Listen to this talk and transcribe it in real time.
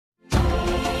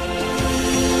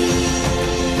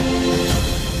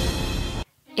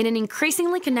In an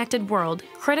increasingly connected world,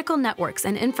 critical networks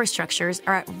and infrastructures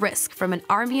are at risk from an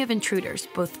army of intruders,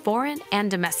 both foreign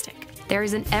and domestic. There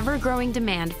is an ever-growing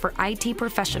demand for IT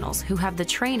professionals who have the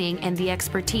training and the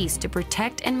expertise to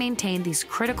protect and maintain these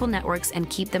critical networks and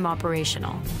keep them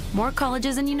operational. More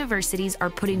colleges and universities are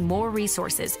putting more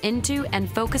resources into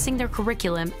and focusing their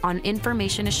curriculum on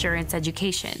information assurance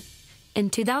education. In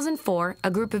 2004,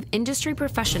 a group of industry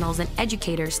professionals and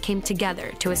educators came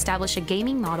together to establish a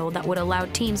gaming model that would allow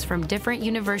teams from different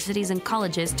universities and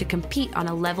colleges to compete on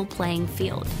a level playing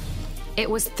field. It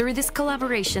was through this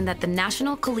collaboration that the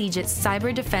National Collegiate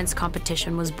Cyber Defense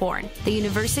Competition was born. The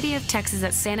University of Texas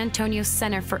at San Antonio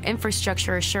Center for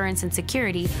Infrastructure Assurance and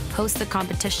Security hosts the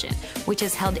competition, which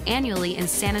is held annually in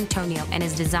San Antonio and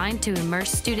is designed to immerse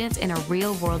students in a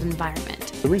real-world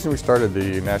environment. The reason we started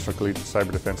the National Collegiate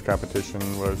Cyber Defense Competition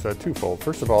was twofold.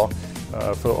 First of all,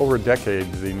 for over a decade,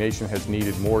 the nation has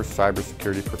needed more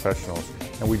cybersecurity professionals,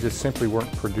 and we just simply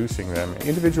weren't producing them.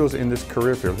 Individuals in this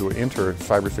career field who enter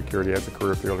cybersecurity as a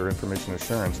career field or information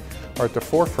assurance are at the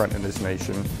forefront in this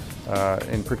nation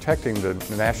in protecting the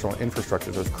national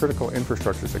infrastructures, those critical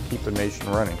infrastructures that keep the nation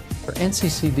running.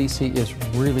 NCCDC is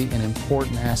really an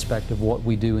important aspect of what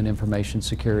we do in information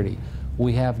security.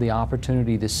 We have the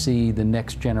opportunity to see the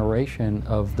next generation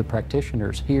of the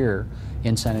practitioners here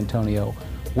in San Antonio.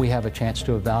 We have a chance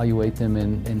to evaluate them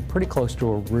in pretty close to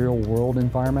a real-world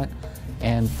environment.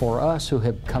 And for us who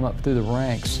have come up through the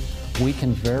ranks, we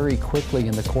can very quickly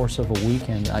in the course of a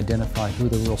weekend identify who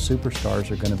the real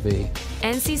superstars are going to be.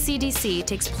 NCCDC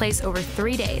takes place over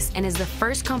 3 days and is the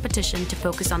first competition to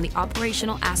focus on the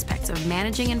operational aspects of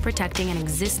managing and protecting an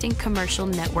existing commercial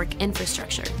network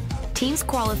infrastructure. Teams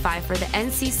qualify for the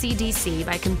NCCDC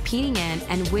by competing in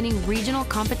and winning regional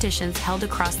competitions held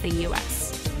across the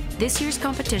U.S. This year's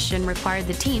competition required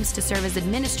the teams to serve as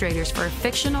administrators for a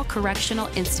fictional correctional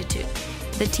institute.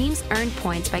 The teams earned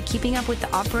points by keeping up with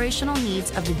the operational needs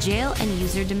of the jail and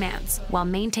user demands, while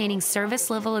maintaining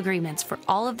service-level agreements for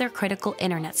all of their critical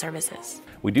internet services.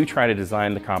 We do try to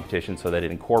design the competition so that it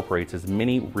incorporates as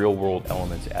many real-world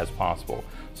elements as possible.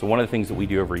 So one of the things that we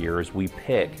do every year is we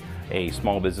pick a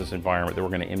small business environment that we're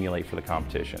going to emulate for the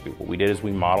competition. What we did is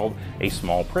we modeled a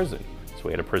small prison. So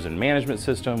we had a prison management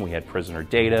system, we had prisoner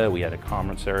data, we had a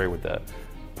commissary with the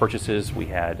purchases, we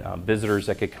had visitors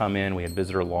that could come in, we had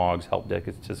visitor logs, help desk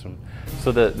system.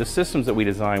 So the systems that we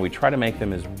design, we try to make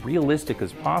them as realistic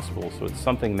as possible, so it's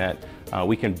something that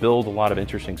we can build a lot of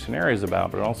interesting scenarios about,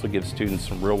 but it also gives students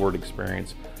some real world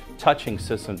experience touching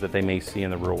systems that they may see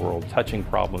in the real world, touching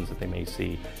problems that they may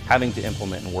see, having to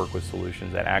implement and work with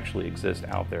solutions that actually exist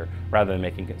out there rather than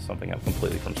making it something up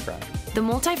completely from scratch. The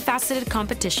multifaceted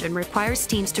competition requires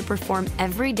teams to perform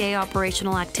everyday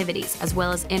operational activities as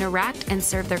well as interact and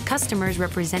serve their customers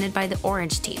represented by the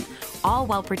Orange Team, all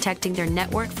while protecting their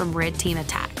network from Red Team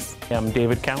attacks. I'm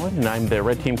David Cowan, and I'm the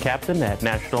Red Team Captain at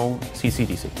National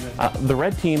CCDC. The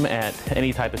Red Team at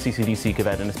any type of CCDC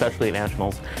event, and especially at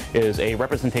Nationals, is a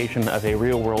representation of a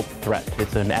real-world threat.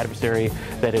 It's an adversary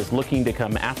that is looking to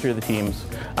come after the teams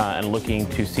and looking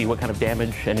to see what kind of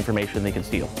damage and information they can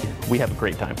steal. We have a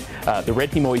great time. The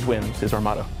Red Team always wins is our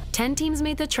motto. 10 teams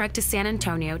made the trek to San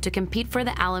Antonio to compete for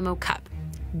the Alamo Cup.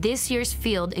 This year's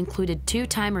field included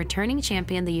two-time returning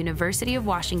champion, the University of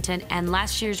Washington, and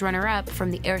last year's runner-up from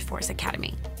the Air Force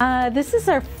Academy. This is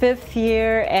our 5th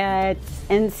year at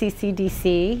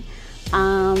NCCDC.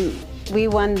 We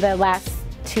won the last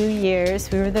 2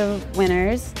 years. We were the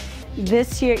winners.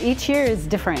 This year, each year is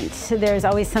different. There's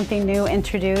always something new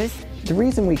introduced. The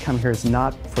reason we come here is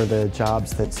not for the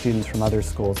jobs that students from other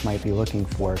schools might be looking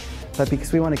for, but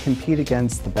because we want to compete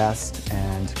against the best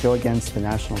and go against the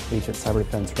National Collegiate Cyber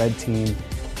Defense Red Team,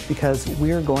 because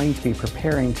we're going to be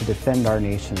preparing to defend our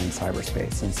nation in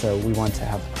cyberspace, and so we want to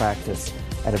have practice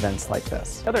at events like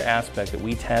this. The other aspect that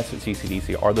we test at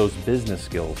CCDC are those business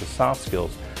skills, the soft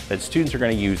skills that students are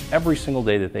going to use every single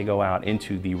day that they go out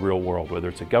into the real world, whether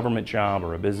it's a government job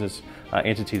or a business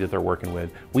entity that they're working with.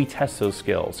 We test those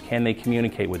skills. Can they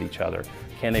communicate with each other?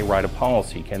 Can they write a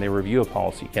policy? Can they review a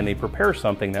policy? Can they prepare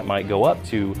something that might go up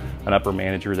to an upper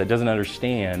manager that doesn't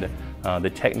understand the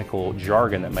technical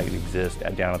jargon that might exist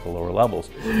down at the lower levels?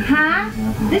 Hi,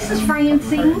 this is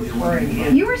Francine.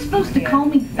 You were supposed to call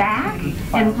me back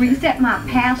and reset my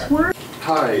password.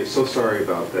 Hi, so sorry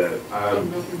about that.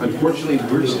 Unfortunately,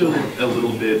 we're still a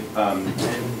little bit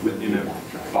in a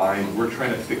bind. We're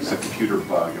trying to fix a computer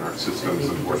bug in our systems,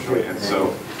 unfortunately, and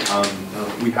so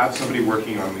we have somebody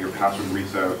working on your password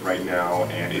reset right now,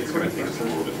 and it's going to take us a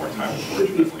little bit more time,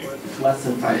 unfortunately. Less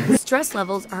than 5. Stress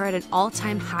levels are at an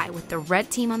all-time high with the Red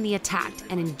Team on the attack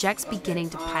and injects beginning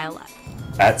to pile up.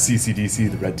 At CCDC,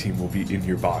 the Red Team will be in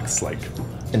your box like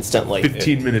instantly.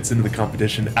 15 minutes into the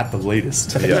competition at the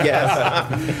latest. Yes.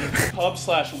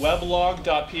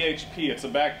 hub/weblog.php. It's a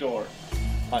backdoor.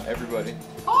 On everybody.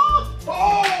 Oh!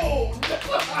 Well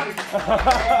done!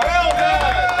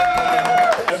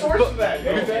 Source of that.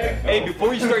 Hey,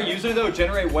 before you start using it though,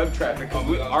 generate web traffic.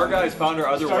 Our guys found our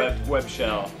other web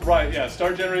shell. Right, yeah.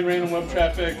 Start generating random web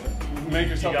traffic. Make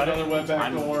yourself another web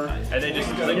backdoor. And then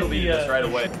you'll be this right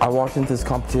away. I walked into this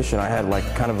competition, I had like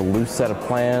kind of a loose set of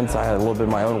plans. I had a little bit of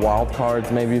my own wild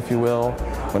cards, maybe, if you will,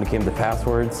 when it came to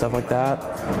passwords, stuff like that.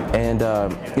 And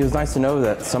it was nice to know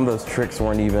that some of those tricks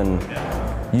weren't even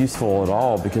useful at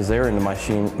all because they were in the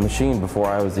machine before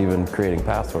I was even creating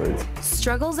passwords.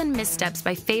 Struggles and missteps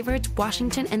by favorites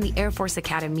Washington and the Air Force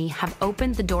Academy have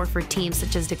opened the door for teams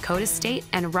such as Dakota State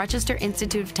and Rochester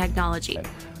Institute of Technology.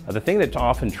 The thing that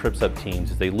often trips up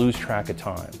teams is they lose track of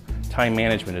time. Time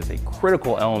management is a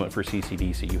critical element for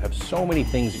CCDC. You have so many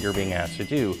things that you're being asked to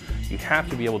do. You have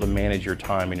to be able to manage your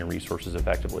time and your resources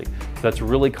effectively. So that's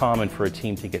really common for a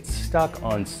team to get stuck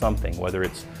on something, whether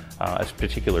it's a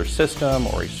particular system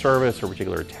or a service or a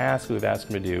particular task we've asked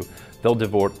them to do. They'll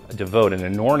devote an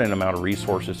inordinate amount of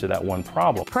resources to that one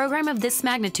problem. A program of this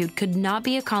magnitude could not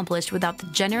be accomplished without the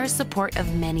generous support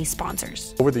of many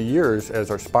sponsors. Over the years, as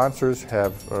our sponsors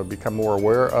have become more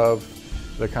aware of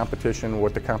the competition,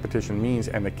 what the competition means,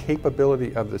 and the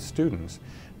capability of the students,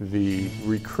 the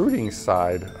recruiting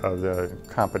side of the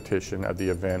competition, of the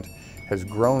event, has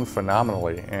grown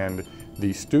phenomenally. And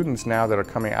the students now that are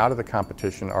coming out of the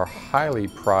competition are highly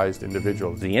prized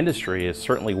individuals. The industry is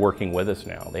certainly working with us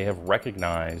now. They have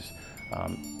recognized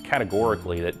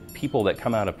categorically that people that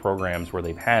come out of programs where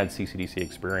they've had CCDC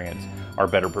experience are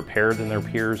better prepared than their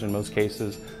peers in most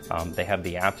cases. They have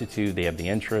the aptitude, they have the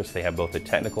interest, they have both the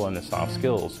technical and the soft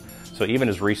skills. So even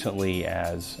as recently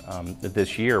as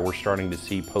this year, we're starting to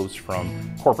see posts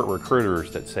from corporate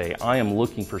recruiters that say, I am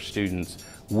looking for students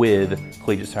with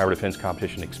Collegiate Cyber Defense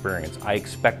competition experience. I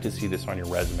expect to see this on your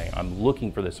resume. I'm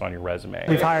looking for this on your resume.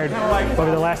 We've hired,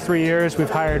 over the last 3 years, we've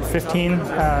hired 15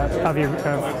 of your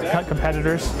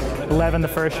competitors, 11 the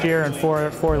first year and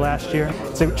four last year.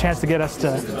 It's a chance to get us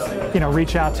to,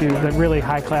 reach out to the really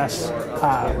high-class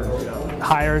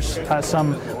hires,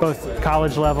 some both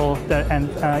college level and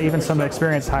even some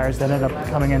experienced hires that end up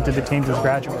coming into the teams as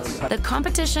graduates. The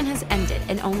competition has ended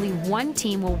and only one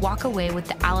team will walk away with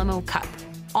the Alamo Cup.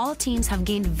 All teams have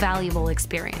gained valuable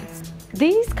experience.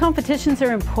 These competitions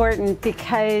are important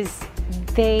because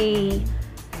they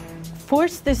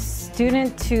force the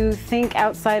student to think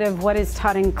outside of what is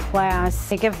taught in class.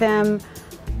 They give them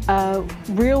a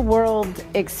real-world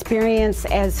experience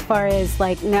as far as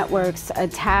like networks,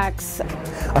 attacks.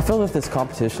 I feel that this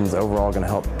competition is overall going to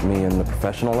help me in the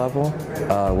professional level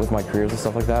with my careers and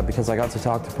stuff like that because I got to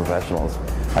talk to professionals.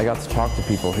 I got to talk to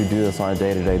people who do this on a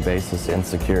day-to-day basis in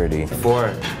security.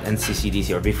 Before NCCDC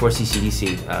or before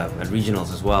CCDC at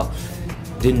regionals as well,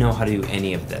 didn't know how to do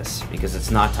any of this because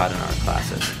it's not taught in our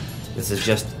classes. This is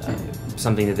just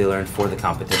something that they learned for the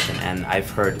competition, and I've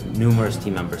heard numerous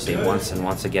team members say once and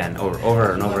once again,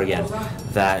 over and over again,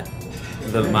 that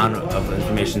the amount of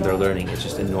information they're learning is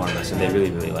just enormous, and they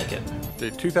really, really like it.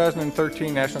 The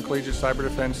 2013 National Collegiate Cyber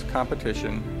Defense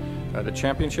Competition, the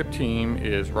championship team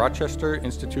is Rochester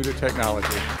Institute of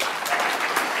Technology.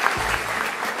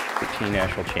 The team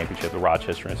national championship, the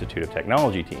Rochester Institute of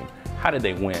Technology team. How did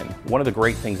they win? One of the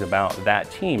great things about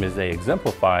that team is they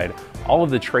exemplified all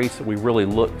of the traits that we really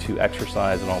look to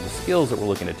exercise and all the skills that we're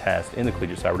looking to test in the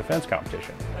Collegiate Cyber Defense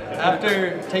competition.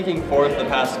 After taking fourth the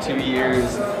past 2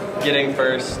 years, getting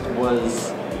first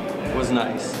was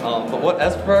nice. But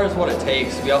as far as what it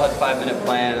takes, we all had 5-minute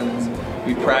plans.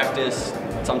 We practiced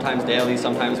sometimes daily,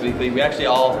 sometimes weekly. We actually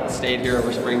all stayed here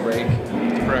over spring break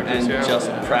and just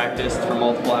practiced for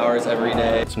multiple hours every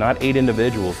day. It's not 8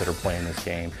 individuals that are playing this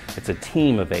game. It's a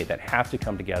team of 8 that have to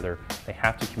come together, they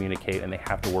have to communicate, and they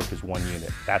have to work as one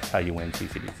unit. That's how you win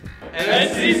CCDC.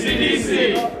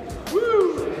 NCCDC!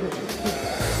 Woo!